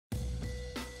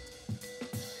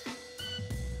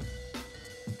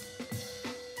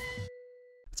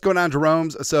What's going on,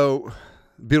 Jerome's? So,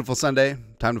 beautiful Sunday.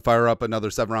 Time to fire up another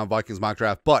 7-round Vikings mock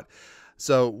draft. But,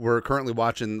 so we're currently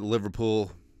watching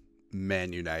Liverpool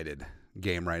Man United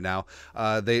game right now.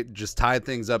 They just tied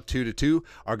things up 2-2.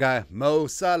 Our guy Mo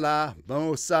Salah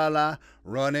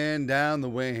running down the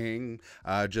wing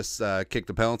just kicked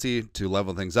the penalty to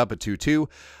level things up at 2-2.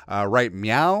 Right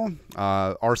meow.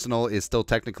 Arsenal is still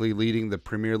technically leading the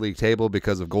Premier League table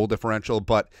because of goal differential,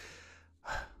 but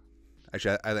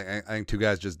actually I think two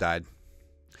guys just died.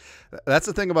 That's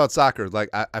the thing about soccer. Like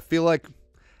I feel like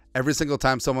every single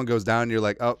time someone goes down, you're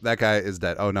like, oh, that guy is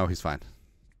dead. Oh no, he's fine.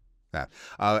 Yeah.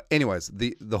 Anyways,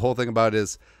 the whole thing about it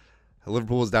is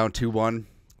Liverpool was down 2-1,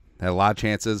 had a lot of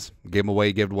chances, gave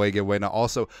away. Now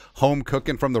also home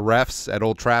cooking from the refs at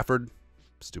Old Trafford.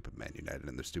 Stupid Man United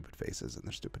and their stupid faces and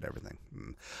their stupid everything.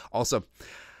 Also,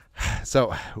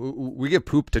 so we give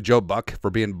poop to Joe Buck for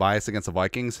being biased against the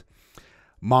Vikings.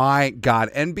 My God,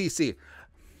 NBC.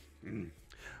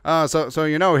 So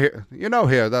you know here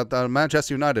that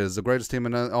Manchester United is the greatest team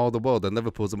in all the world, and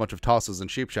Liverpool is a bunch of tosses and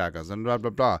sheep shaggers and blah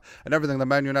blah blah, and everything that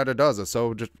Man United does is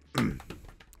so just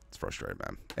it's frustrating,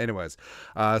 man. Anyways,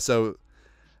 so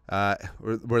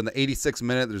we're in the 86th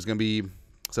minute. There's gonna be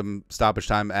some stoppage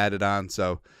time added on,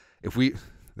 so this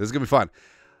is gonna be fun.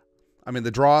 I mean,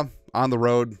 the draw on the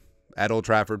road at Old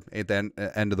Trafford ain't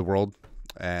the end of the world,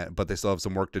 but they still have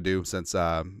some work to do since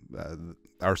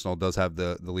Arsenal does have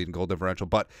the lead in goal differential,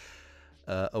 but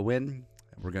a win,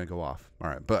 we're going to go off. All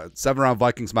right, but 7-round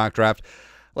Vikings mock draft.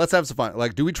 Let's have some fun.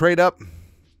 Like, do we trade up?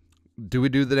 Do we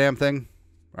do the damn thing?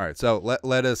 All right, so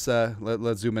let's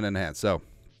zoom in and enhance. So,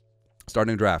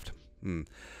 starting draft.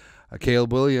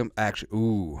 Caleb Williams, actually,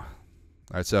 ooh. All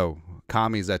right, so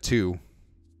Commies at 2.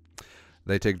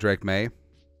 They take Drake May.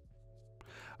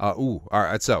 All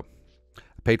right, so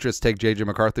Patriots take J.J.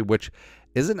 McCarthy, which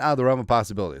isn't out of the realm of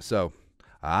possibility. So,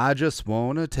 I just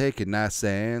want to take it nice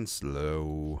and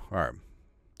slow. All right.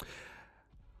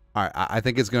 I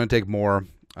think it's going to take more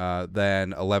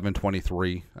than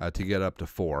 11-23 to get up to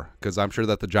 4, because I'm sure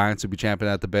that the Giants will be champing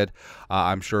at the bit.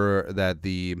 I'm sure that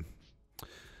the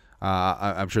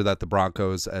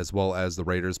Broncos as well as the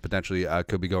Raiders potentially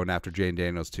could be going after Jayden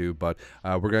Daniels too. But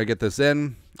we're going to get this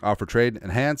in. Offer trade,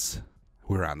 enhance.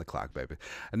 We're on the clock, baby.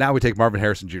 And now we take Marvin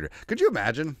Harrison Jr. Could you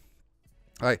imagine?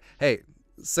 Like, hey,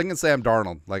 singing Sam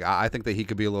Darnold. Like, I think that he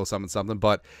could be a little something.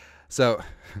 But so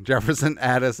Jefferson,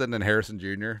 Addison, and Harrison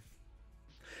Jr.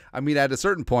 I mean, at a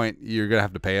certain point, you're gonna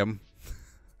have to pay him,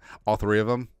 all 3 of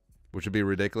them, which would be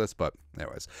ridiculous. But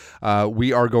anyways,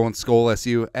 we are going Skull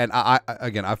SU, and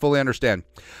I fully understand.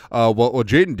 Well,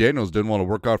 Jayden Daniels didn't want to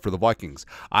work out for the Vikings.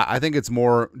 I think it's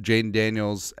more Jayden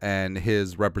Daniels and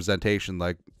his representation,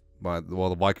 like. Well,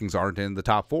 the Vikings aren't in the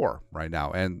top 4 right now,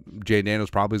 and Jayden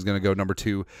Daniels probably is going to go number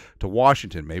 2 to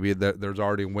Washington. Maybe there's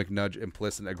already a wink nudge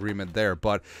implicit agreement there,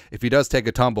 but if he does take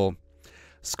a tumble,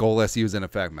 Skull SU is in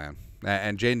effect, man.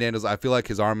 And Jayden Daniels, I feel like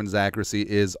his arm and his accuracy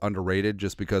is underrated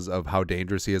just because of how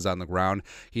dangerous he is on the ground.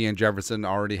 He and Jefferson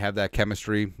already have that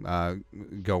chemistry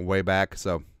going way back.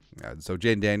 So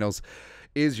Jayden Daniels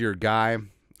is your guy,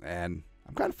 and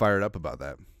I'm kind of fired up about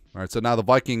that. All right, so now the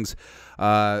Vikings,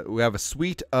 we have a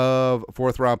suite of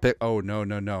 4th-round pick. Oh,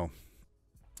 no.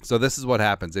 So this is what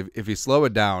happens. If you slow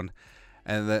it down,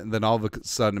 and then all of a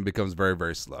sudden it becomes very,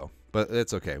 very slow. But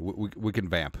it's okay. We can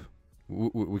vamp.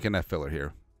 We can have filler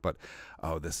here. But,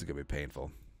 oh, this is going to be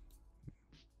painful.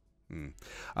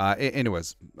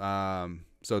 Anyways,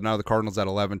 so now the Cardinals at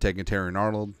 11 taking Terry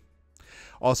Arnold.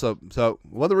 Also, so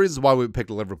one of the reasons why we picked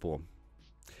Liverpool.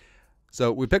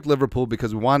 So we picked Liverpool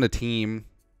because we wanted a team.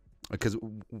 Because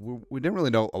we didn't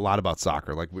really know a lot about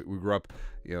soccer. Like we grew up,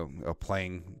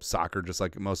 playing soccer just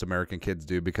like most American kids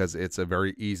do, because it's a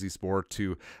very easy sport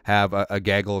to have a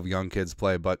gaggle of young kids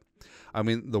play. But I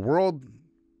mean, the world's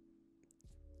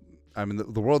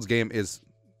game is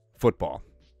football,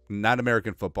 not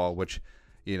American football, which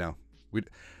we don't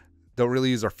really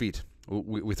use our feet.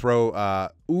 We throw.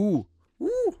 Oh,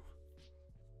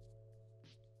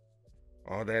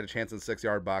 they had a chance in the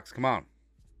 6-yard box. Come on.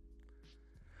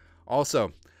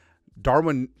 Also,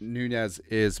 Darwin Nunez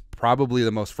is probably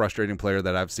the most frustrating player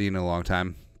that I've seen in a long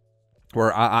time.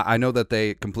 Where I know that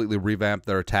they completely revamped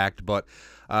their attack, but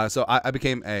so I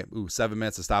became 7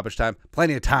 minutes of stoppage time.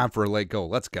 Plenty of time for a late goal.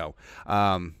 Let's go.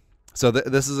 So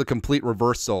this is a complete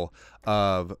reversal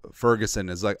of Ferguson.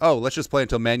 Is like, oh, let's just play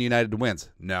until Man United wins.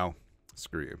 No,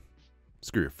 screw you,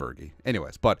 Fergie.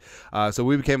 Anyways, but so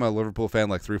we became a Liverpool fan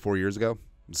like 3-4 years ago.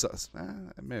 So,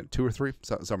 2 or 3,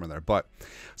 somewhere in there. But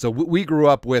so we grew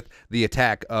up with the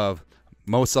attack of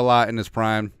Mo Salah in his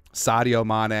prime, Sadio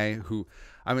Mane, who,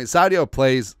 I mean, Sadio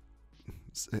plays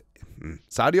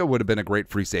Sadio would have been a great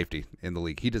free safety in the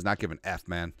league. He does not give an F,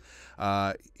 man.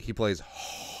 He plays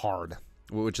hard,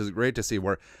 which is great to see.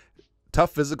 Where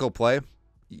tough physical play,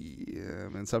 yeah,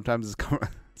 and sometimes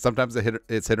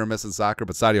it's hit or miss in soccer.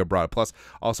 But Sadio brought it. Plus,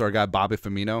 also our guy Bobby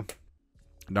Firmino,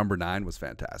 number 9, was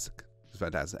fantastic. It was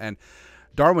fantastic. And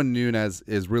Darwin Núñez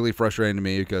is really frustrating to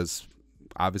me because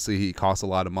obviously he costs a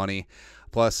lot of money.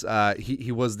 Plus,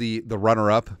 he was the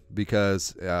runner-up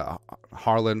because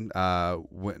Haaland,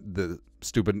 the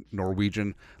stupid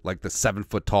Norwegian, like the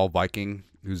 7-foot-tall Viking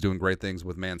who's doing great things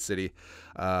with Man City.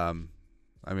 I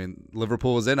mean,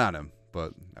 Liverpool was in on him,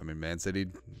 but I mean, Man City,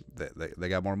 they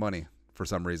got more money for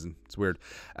some reason. It's weird.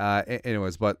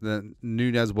 Anyways, but the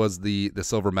Núñez was the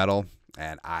silver medal,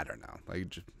 and I don't know.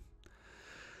 Like,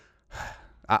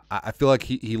 I feel like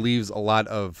he leaves a lot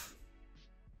of.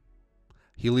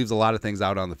 He leaves a lot of things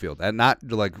out on the field, and not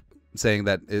like saying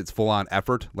that it's full on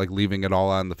effort, like leaving it all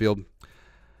on the field.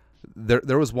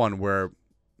 There was one where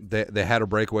they had a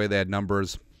breakaway, they had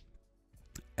numbers,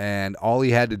 and all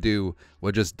he had to do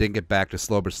was just dink it back to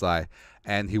Sloboslai,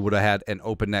 and he would have had an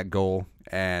open net goal.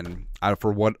 And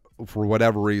for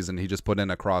whatever reason, he just put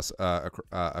in across the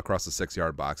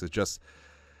 6-yard box. It's just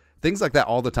things like that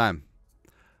all the time,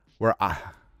 where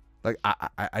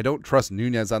I don't trust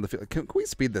Núñez on the field. Can we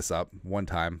speed this up one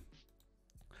time?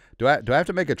 Do I have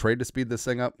to make a trade to speed this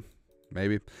thing up?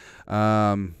 Maybe.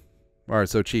 All right,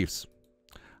 so Chiefs.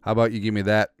 How about you give me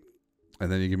that,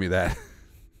 and then you give me that?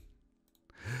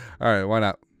 All right, why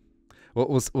not?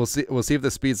 We'll see if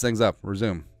this speeds things up.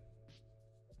 Resume.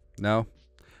 No?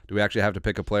 Do we actually have to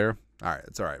pick a player? All right,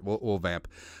 it's all right. We'll vamp.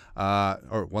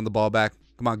 Or won the ball back.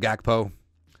 Come on, Gakpo.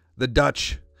 The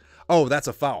Dutch. Oh, that's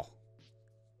a foul.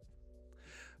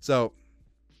 So,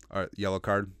 all right, yellow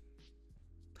card.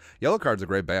 Yellow card's a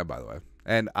great band, by the way.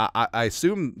 And I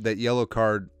assume that yellow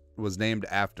card was named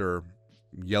after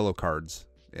yellow cards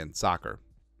in soccer,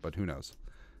 but who knows?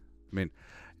 I mean,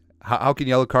 how can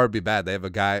yellow card be bad? They have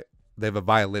a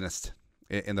violinist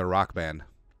in their rock band.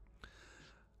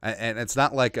 And it's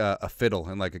not like a fiddle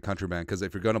in like a country band, because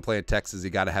if you're going to play in Texas,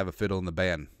 you got to have a fiddle in the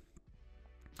band.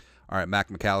 All right, Mac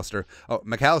McAllister. Oh,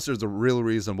 McAllister's the real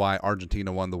reason why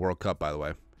Argentina won the World Cup, by the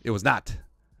way. It was not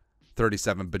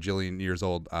 37 bajillion years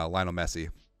old Lionel Messi.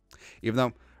 Even though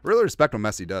I really respect what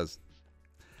Messi does.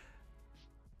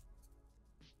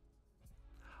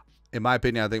 In my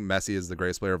opinion, I think Messi is the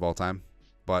greatest player of all time.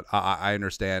 But I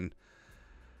understand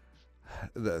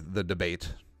the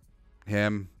debate.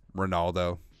 Him,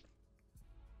 Ronaldo,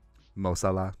 Mo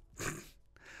Salah.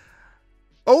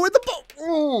 Oh, with the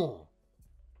ball.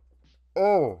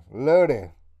 Oh,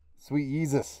 Lordy. Sweet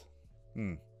Jesus.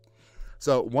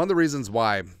 So one of the reasons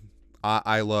why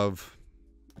I love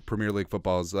Premier League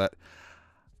football is that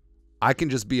I can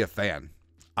just be a fan.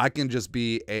 I can just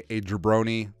be a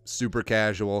jabroni, super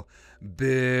casual,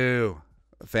 boo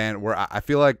fan, where I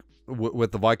feel like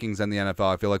with the Vikings and the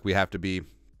NFL, I feel like we have to be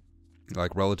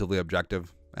like relatively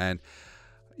objective. And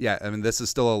yeah, I mean, this is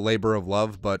still a labor of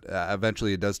love, but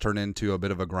eventually it does turn into a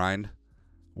bit of a grind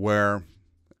where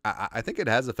I think it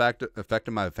has affected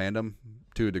my fandom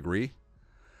to a degree.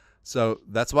 So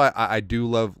that's why I do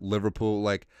love Liverpool.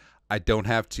 Like, I don't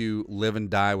have to live and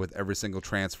die with every single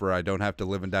transfer. I don't have to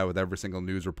live and die with every single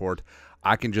news report.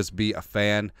 I can just be a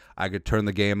fan. I could turn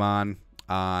the game on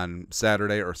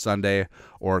Saturday or Sunday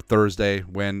or Thursday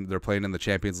when they're playing in the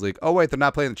Champions League. Oh, wait, they're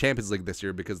not playing the Champions League this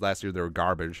year because last year they were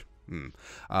garbage.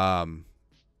 Or,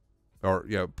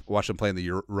 you know, watch them play in the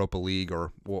Europa League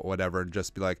or whatever and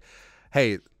just be like,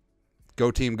 hey, go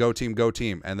team, go team, go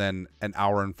team. And then an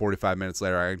hour and 45 minutes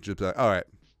later, I just be like, all right.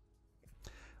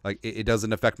 Like, it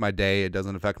doesn't affect my day. It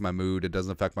doesn't affect my mood. It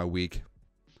doesn't affect my week.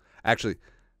 Actually,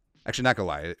 not gonna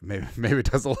lie. Maybe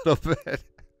it does a little bit.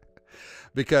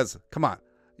 Because, come on.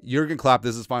 Jurgen Klopp,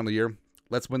 this is final year.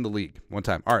 Let's win the league one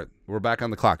time. All right, we're back on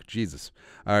the clock. Jesus.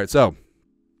 All right, so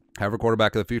have a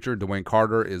quarterback of the future. Dwayne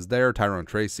Carter is there. Tyrone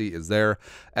Tracy is there.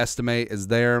 Estime is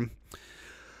there.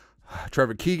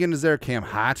 Trevor Keegan is there. Cam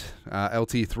Hott,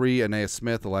 LT3, Aeneas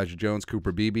Smith, Elijah Jones,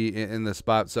 Cooper Beebe in this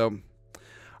spot. So,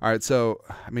 all right, so,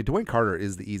 I mean, Dwayne Carter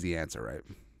is the easy answer,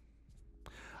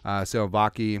 right? So,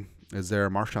 Vaki is there.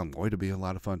 Marshawn Lloyd would be a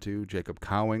lot of fun, too. Jacob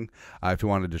Cowing. If you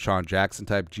wanted a Deshaun Jackson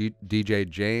type. DJ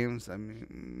James, I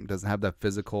mean, doesn't have that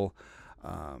physical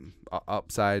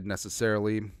upside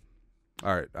necessarily.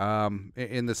 All right,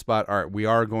 in this spot, all right, we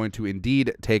are going to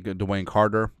indeed take Dwayne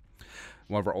Carter,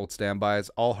 one of our old standbys.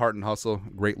 All heart and hustle,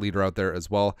 great leader out there as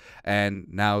well. And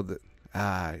now the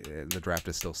draft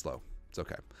is still slow. It's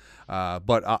okay.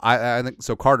 But I think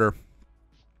so. Carter.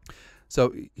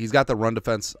 So he's got the run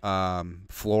defense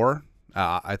floor.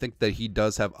 I think that he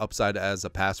does have upside as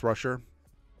a pass rusher.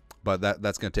 but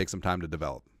that's going to take some time to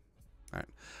develop. All right.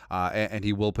 And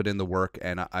he will put in the work,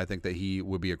 and I think that he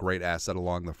would be a great asset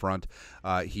along the front.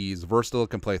 He's versatile,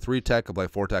 can play 3-tech, can play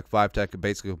 4-tech, 5-tech,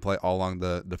 basically can play all along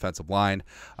the defensive line.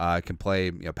 Can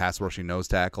play pass rushing nose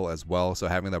tackle as well. So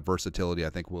having that versatility, I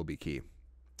think, will be key.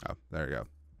 Oh, there you go.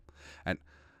 And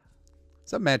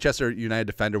it's a Manchester United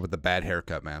defender with a bad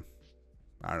haircut, man.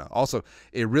 I don't know. Also,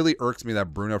 it really irks me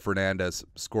that Bruno Fernandes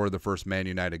scored the first Man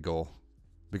United goal,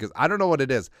 because I don't know what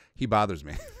it is. He bothers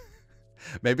me.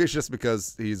 Maybe it's just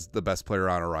because he's the best player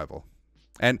on arrival.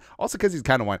 And also because he's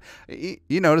kind of whiny.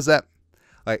 You notice that?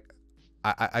 Like,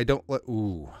 I don't let...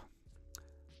 Ooh.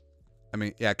 I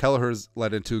mean, yeah, Kelleher's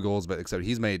let in 2 goals, but except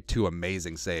he's made 2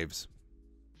 amazing saves.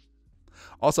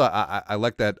 Also, I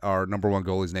like that our number 1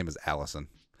 goalie's name is Allison.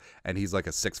 And he's like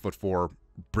a 6'4"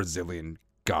 Brazilian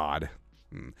god.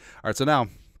 All right, so now...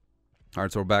 All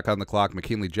right, so we're back on the clock.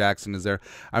 McKinley Jackson is there.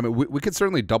 I mean, we could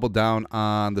certainly double down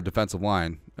on the defensive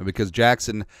line because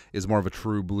Jackson is more of a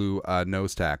true blue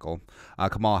nose tackle.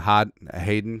 Kamal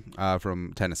Hayden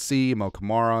from Tennessee. Mo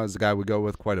Kamara is the guy we go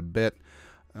with quite a bit.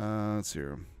 Let's see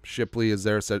here. Shipley is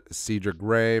there. Cedric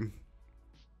Gray.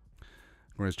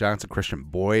 Whereas Johnson, Christian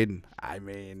Boyd. I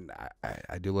mean,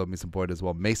 I do love me some Boyd as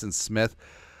well. Mason Smith.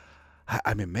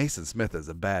 I mean, Mason Smith is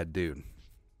a bad dude.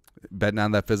 Betting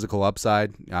on that physical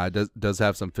upside. Does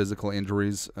have some physical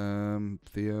injuries.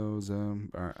 Theo's. All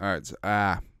right. So,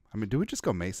 I mean, do we just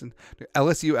go Mason?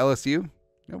 LSU?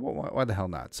 Why the hell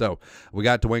not? So we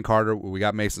got Dwayne Carter. We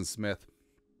got Mason Smith.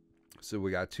 So we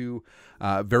got 2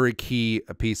 very key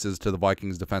pieces to the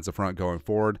Vikings defensive front going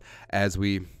forward as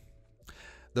we...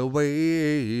 The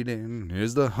waiting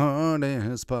is the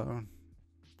hardest part.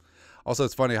 Also,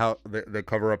 it's funny how they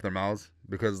cover up their mouths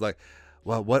because, like,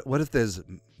 well, what if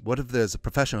there's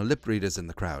professional lip readers in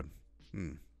the crowd?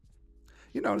 You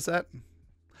notice that?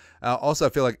 Also, I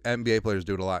feel like NBA players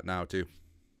do it a lot now too.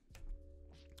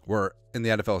 Where in the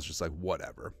NFL it's just like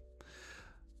whatever.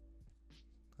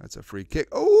 That's a free kick.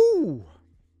 Oh,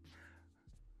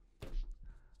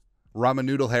 Ramen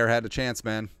Noodle Hair had a chance,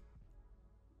 man.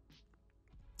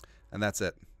 And that's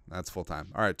it. That's full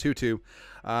time. All right, 2-2.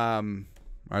 All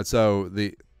right, so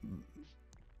the...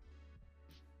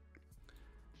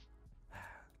 A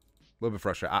little bit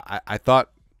frustrated. I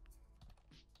thought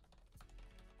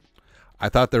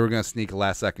they were going to sneak a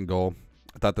last-second goal.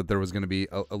 I thought that there was going to be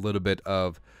a little bit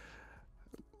of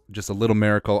just a little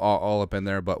miracle all up in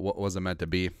there, but what wasn't meant to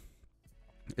be.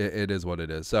 It is what it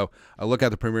is. So I look at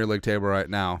the Premier League table right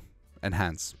now, and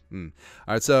hence. All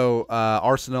right, so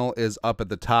Arsenal is up at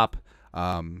the top.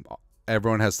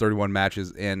 Everyone has 31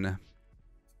 matches in.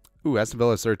 Ooh, Aston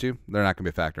Villa is 32. They're not going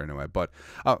to be a factor anyway. But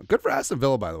good for Aston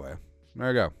Villa, by the way. There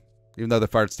you go. Even though they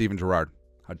fired Steven Gerrard.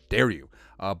 How dare you?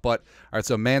 But, all right,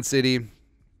 so Man City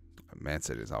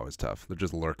is always tough. They're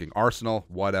just lurking. Arsenal,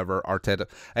 whatever. Arteta.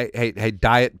 Hey,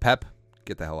 Diet Pep.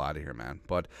 Get the hell out of here, man.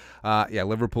 But, yeah,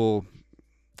 Liverpool,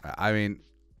 I mean,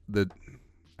 the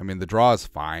draw is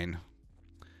fine.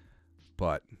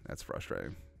 But that's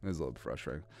frustrating. It is a little bit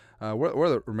frustrating. Where are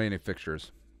the remaining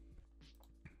fixtures?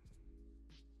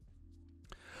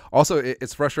 Also,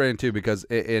 it's frustrating too because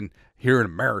here in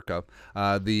America,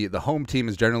 the home team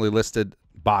is generally listed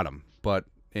bottom, but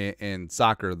in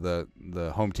soccer,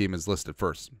 the home team is listed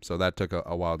first. So that took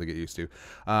a while to get used to.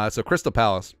 So Crystal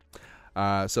Palace,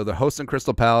 so they're hosting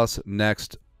Crystal Palace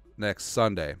next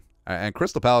Sunday, and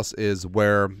Crystal Palace is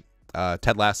where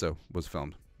Ted Lasso was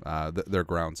filmed. Their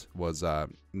grounds was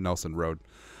Nelson Road.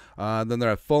 Then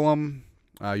they're at Fulham,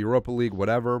 Europa League,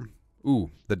 whatever.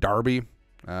 Ooh, the Derby.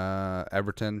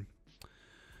 Everton,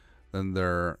 then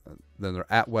they're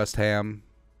at West Ham,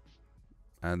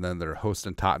 and then they're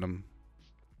hosting Tottenham,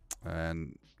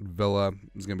 and Villa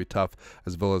is going to be tough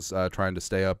as Villa's trying to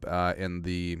stay up in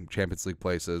the Champions League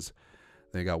places.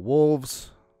 Then you got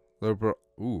Wolves, Liverpool.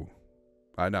 Ooh,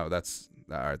 I know that's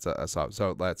all right.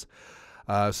 So that's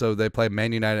so they play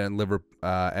Man United and Liverpool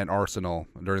and Arsenal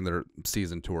during their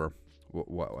season tour.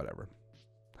 Whatever.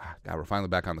 God, we're finally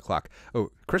back on the clock. Oh,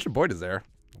 Christian Boyd is there.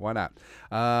 Why not?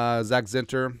 Zach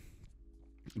Zinter,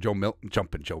 Joe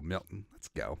Milton. Let's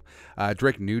go.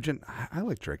 Drake Nugent. I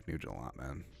like Drake Nugent a lot,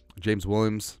 man. James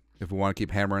Williams, if we want to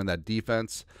keep hammering that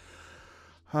defense.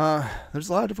 There's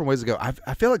a lot of different ways to go.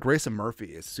 I feel like Grayson Murphy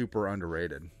is super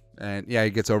underrated. And, yeah, he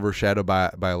gets overshadowed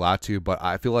by a lot, too. But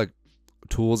I feel like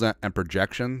tools and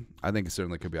projection, I think it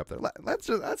certainly could be up there.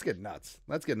 Let's get nuts.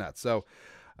 Let's get nuts. So,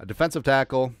 a defensive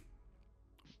tackle.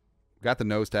 Got the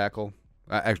nose tackle.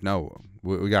 Actually, no,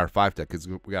 we got our 5-tech because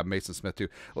we got Mason Smith too.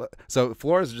 So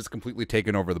Flores is just completely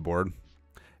taken over the board.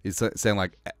 He's saying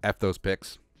like, F those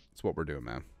picks. That's what we're doing,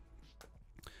 man.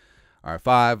 All right,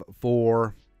 5,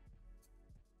 4,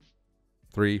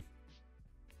 3,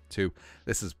 2.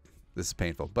 This is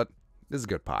painful, but this is a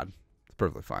good pod. It's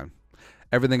perfectly fine.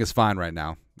 Everything is fine right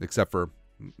now, except for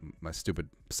my stupid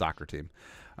soccer team.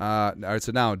 All right,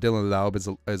 so now Dylan Laub is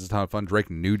a ton of fun. Drake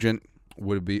Nugent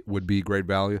would be great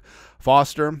value.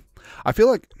 Foster, I feel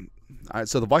like.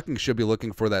 So the Vikings should be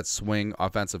looking for that swing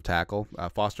offensive tackle.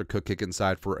 Foster could kick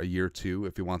inside for a year or two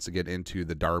if he wants to get into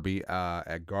the derby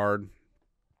at guard.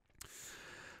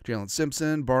 Jalen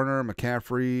Simpson, Barner,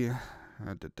 McCaffrey,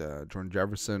 Jordan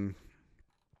Jefferson.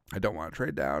 I don't want to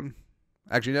trade down.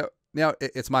 Actually, no,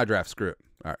 it's my draft. Screw it.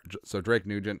 All right, so Drake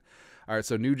Nugent. All right,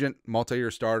 so Nugent,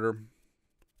 multi-year starter,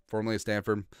 formerly at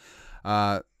Stanford.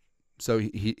 So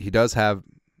he does have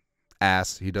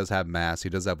he does have mass, he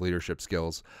does have leadership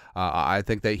skills. I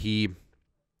think that he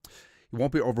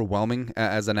won't be overwhelming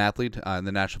as an athlete in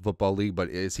the National Football League, but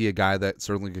is he a guy that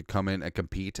certainly could come in and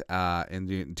compete in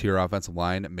the interior offensive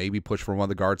line, maybe push for one of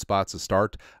the guard spots to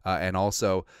start, and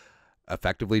also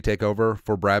effectively take over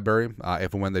for Bradbury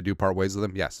if and when they do part ways with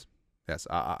him? Yes,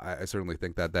 I certainly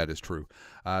think that is true.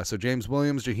 So James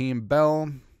Williams, Jaheim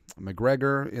Bell,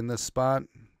 McGregor in this spot,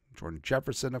 Jordan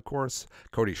Jefferson, of course,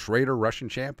 Cody Schrader, Russian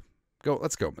champ.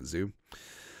 Let's go, Mizzou.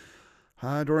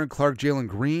 Dorian Clark, Jalen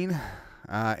Green,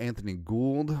 Anthony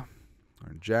Gould,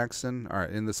 Jackson. All right,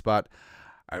 in the spot.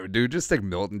 I would just take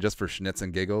Milton just for schnitz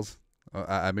and giggles.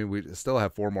 I mean, we still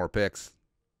have 4 more picks.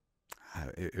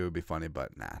 It would be funny,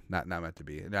 but nah, not meant to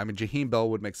be. I mean, Jaheim Bell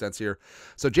would make sense here.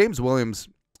 So James Williams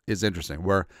is interesting,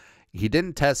 where he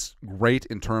didn't test great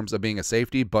in terms of being a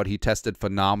safety, but he tested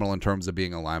phenomenal in terms of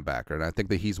being a linebacker. And I think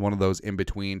that he's one of those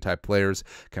in-between type players,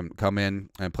 can come in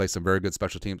and play some very good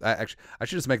special teams. I should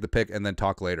just make the pick and then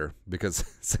talk later, because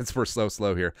since we're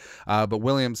slow here. But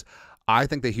Williams, I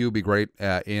think that he would be great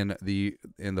in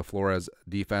the Flores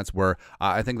defense, where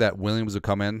I think that Williams would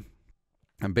come in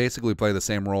and basically play the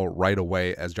same role right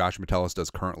away as Josh Metellus does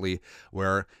currently,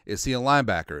 where is he a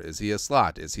linebacker? Is he a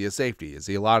slot? Is he a safety? Is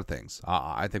he a lot of things?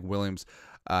 I think Williams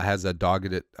has a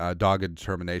dogged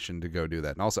determination to go do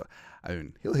that. And also, I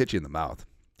mean, he'll hit you in the mouth.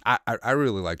 I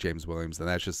really like James Williams, and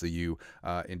that's just the U,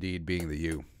 indeed being the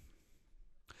U.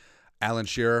 Alan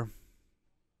Shearer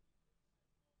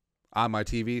on my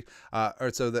TV.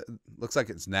 So that looks like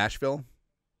it's Nashville.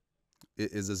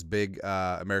 Is this big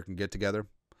American get-together?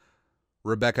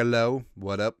 Rebecca Lowe,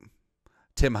 what up?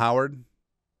 Tim Howard.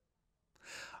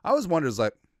 I always wonder,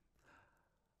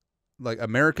 like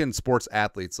American sports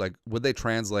athletes, like would they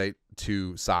translate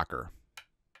to soccer?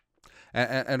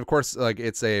 And of course, like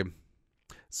it's a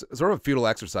sort of a futile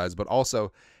exercise, but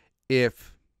also all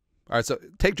right, so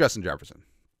take Justin Jefferson.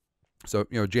 So,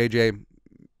 JJ,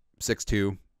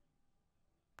 6'2",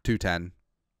 210,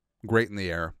 great in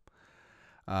the air,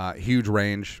 huge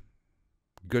range,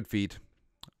 good feet,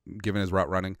 given his route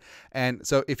running. And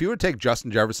so if you would take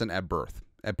Justin Jefferson at birth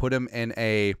and put him in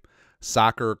a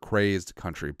soccer-crazed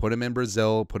country, put him in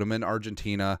Brazil, put him in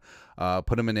Argentina,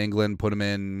 put him in England, put him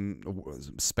in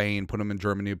Spain, put him in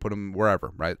Germany, put him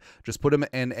wherever, right? Just put him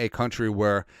in a country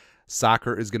where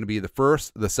soccer is going to be the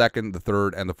first, the second, the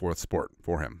third, and the fourth sport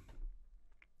for him.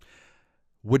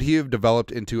 Would he have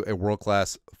developed into a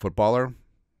world-class footballer?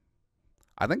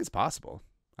 I think it's possible.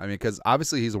 I mean, because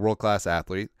obviously he's a world-class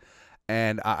athlete.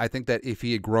 And I think that if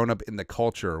he had grown up in the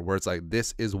culture where it's like,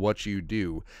 this is what you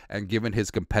do, and given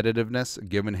his competitiveness,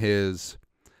 given his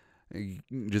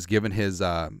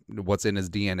what's in his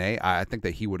DNA, I think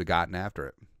that he would have gotten after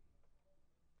it.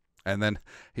 And then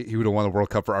he would have won the World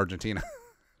Cup for Argentina.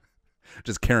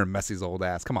 Just carrying Messi's old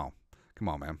ass. Come on,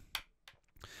 man.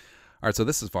 All right, so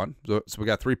this is fun. So we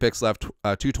got 3 picks left,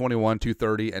 221,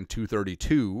 230, and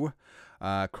 232.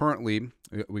 Currently,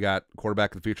 we got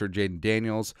quarterback of the future, Jayden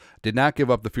Daniels. Did not give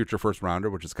up the future first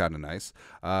rounder, which is kind of nice.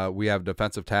 We have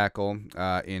defensive tackle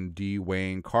in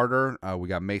Dwayne Carter. We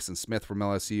got Mason Smith from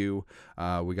LSU.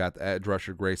 We got edge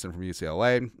rusher Grayson from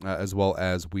UCLA, as well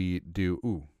as we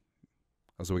do.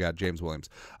 So we got James Williams.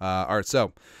 All right,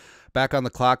 so back on the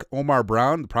clock, Omar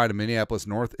Brown, the pride of Minneapolis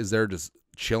North, is there just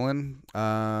chilling.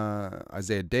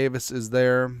 Isaiah Davis is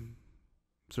there.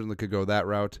 Certainly could go that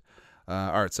route.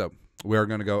 All right, so we're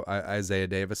going to go Isaiah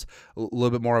Davis. A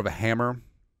little bit more of a hammer.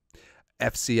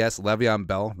 FCS, Le'Veon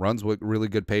Bell, runs with really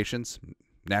good patience.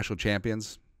 National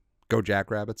champions. Go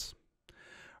Jackrabbits.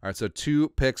 All right, so 2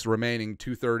 picks remaining,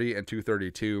 230 and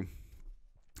 232.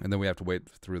 And then we have to wait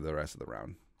through the rest of the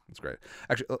round. That's great.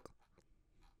 Actually,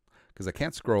 because I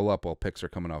can't scroll up while picks are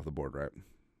coming off the board, right?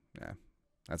 Yeah,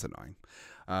 that's annoying.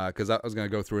 Because I was going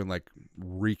to go through and,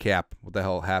 recap what the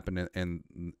hell happened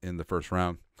in the first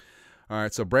round. All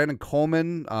right, so Brandon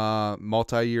Coleman,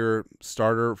 multi-year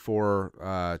starter for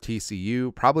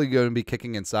TCU, probably going to be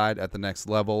kicking inside at the next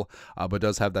level, but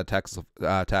does have that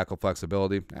tackle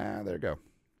flexibility. There you go.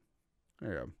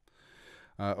 There you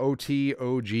go. OT,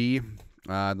 OG.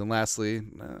 Then lastly,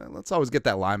 let's always get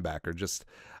that linebacker just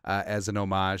as an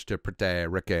homage to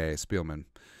Ricky Spielman.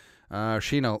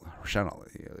 Chanel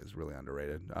is really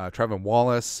underrated. Trevin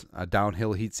Wallace,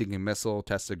 downhill heat-seeking missile,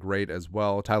 tested great as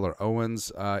well. Tyler Owens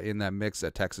in that mix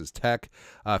at Texas Tech.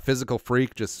 Physical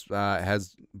freak, just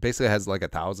has like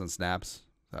 1,000 snaps.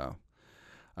 So,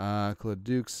 Khalid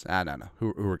Dukes. No.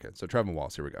 Who are good? So Trevin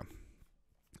Wallace. Here we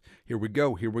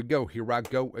go. Here I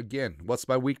go again. What's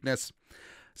my weakness?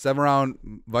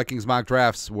 7-round Vikings mock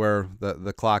drafts where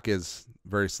the clock is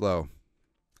very slow.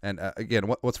 And again,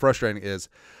 what's frustrating is,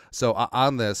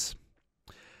 on the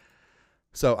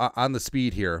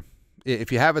speed here,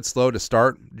 if you have it slow to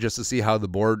start, just to see how the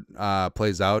board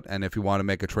plays out, and if you want to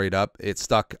make a trade up, it's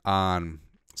stuck on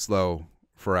slow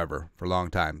forever, for a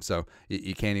long time. So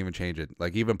you can't even change it.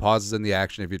 Like, even pauses in the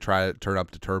action, if you try to turn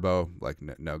up to turbo, like,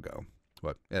 no go.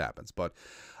 But it happens. But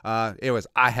anyways,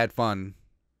 I had fun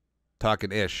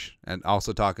talking ish and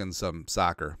also talking some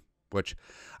soccer. Which,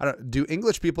 do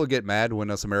English people get mad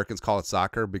when us Americans call it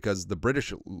soccer? Because the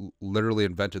British literally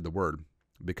invented the word.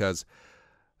 Because,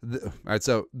 all right,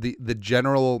 so the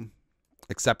general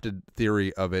accepted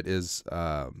theory of it is,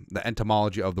 the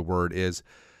etymology of the word is,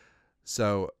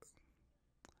 so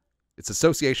it's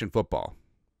association football,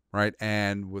 right?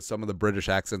 And with some of the British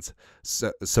accents,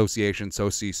 association,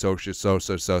 soccer.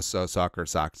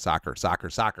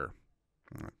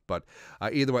 But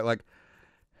either way, like,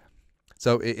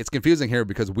 so it's confusing here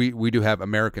because we do have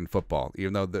American football,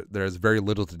 even though there's very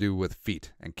little to do with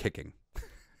feet and kicking.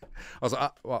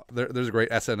 Also, there's a great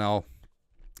SNL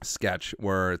sketch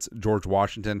where it's George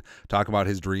Washington talking about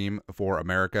his dream for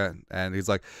America, and he's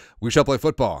like, "We shall play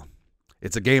football.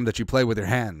 It's a game that you play with your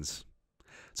hands."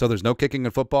 So there's no kicking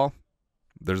in football.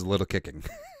 There's a little kicking.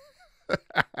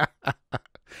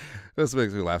 This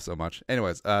makes me laugh so much.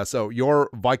 Anyways, so your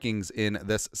Vikings in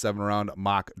this 7-round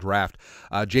mock draft.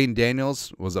 Jayden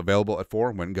Daniels was available at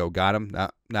 4. Went and got him.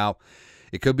 Now,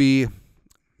 it could be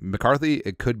McCarthy.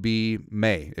 It could be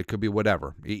May. It could be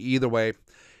whatever. Either way,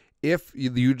 if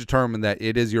you determine that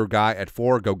it is your guy at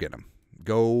 4, go get him.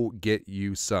 Go get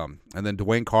you some. And then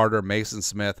Dwayne Carter, Mason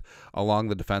Smith along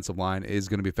the defensive line is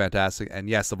going to be fantastic. And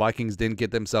yes, the Vikings didn't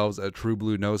get themselves a true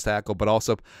blue nose tackle, but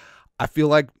also I feel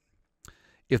like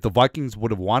if the Vikings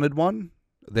would have wanted one,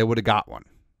 they would have got one.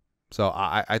 So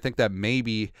I think that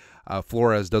maybe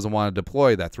Flores doesn't want to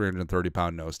deploy that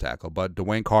 330-pound nose tackle. But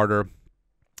Dwayne Carter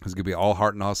is going to be all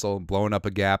heart and hustle, blowing up a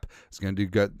gap. He's going to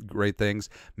do great things.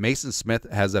 Mason Smith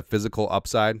has a physical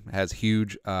upside, has a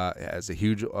huge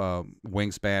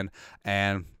wingspan,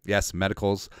 and yes,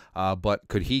 medicals. But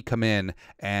could he come in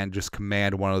and just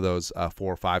command one of those 4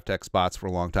 or 5 tech spots for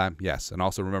a long time? Yes. And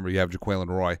also remember, you have Jaquelin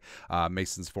Roy,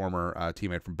 Mason's former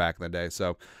teammate from back in the day.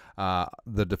 So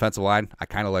the defensive line, I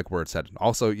kind of like where it's headed.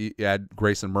 Also, you had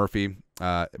Grayson Murphy,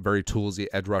 very toolsy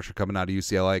edge rusher coming out of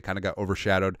UCLA, kind of got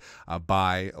overshadowed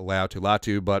by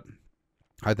Latu, but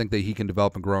I think that he can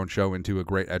develop and grow and show into a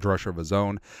great edge rusher of his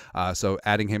own. So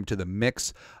adding him to the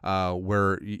mix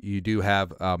where you do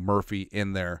have Murphy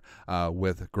in there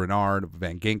with Grenard,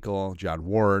 Van Ginkel, John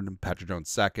Ward, Patrick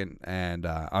Jones II, and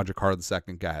Andre Carr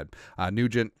II. Go ahead.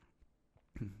 Nugent.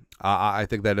 I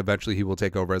think that eventually he will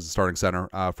take over as a starting center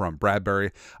from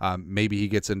Bradbury. Maybe he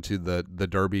gets into the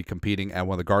Derby competing at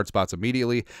one of the guard spots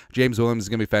immediately. James Williams is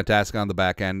going to be fantastic on the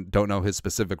back end. Don't know his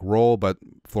specific role, but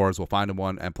Flores will find him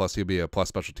one, and plus he'll be a plus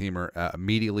special teamer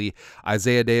immediately.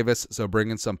 Isaiah Davis, so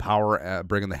bringing some power,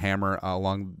 bringing the hammer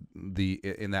along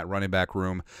in that running back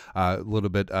room. A little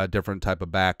bit different type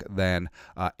of back than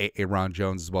Aaron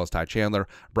Jones as well as Ty Chandler.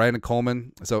 Brandon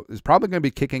Coleman, so is probably going to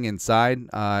be kicking inside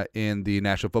in the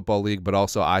National Football League, but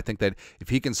also I think that if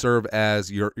he can serve as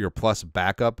your plus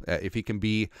backup, if he can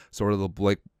be sort of the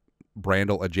Blake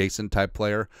Brandel adjacent type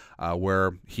player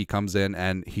where he comes in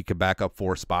and he can back up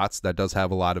 4 spots, that does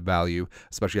have a lot of value,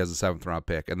 especially as a 7th round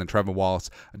pick. And then Trevin Wallace,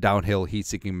 downhill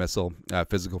heat-seeking missile,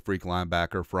 physical freak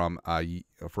linebacker from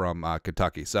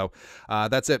Kentucky. So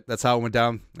that's it. That's how it went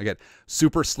down. Again,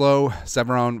 super slow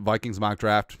 7-round Vikings mock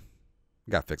draft.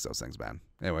 You got to fix those things, man.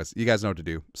 Anyways, you guys know what to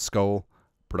do. Skull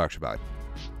production value.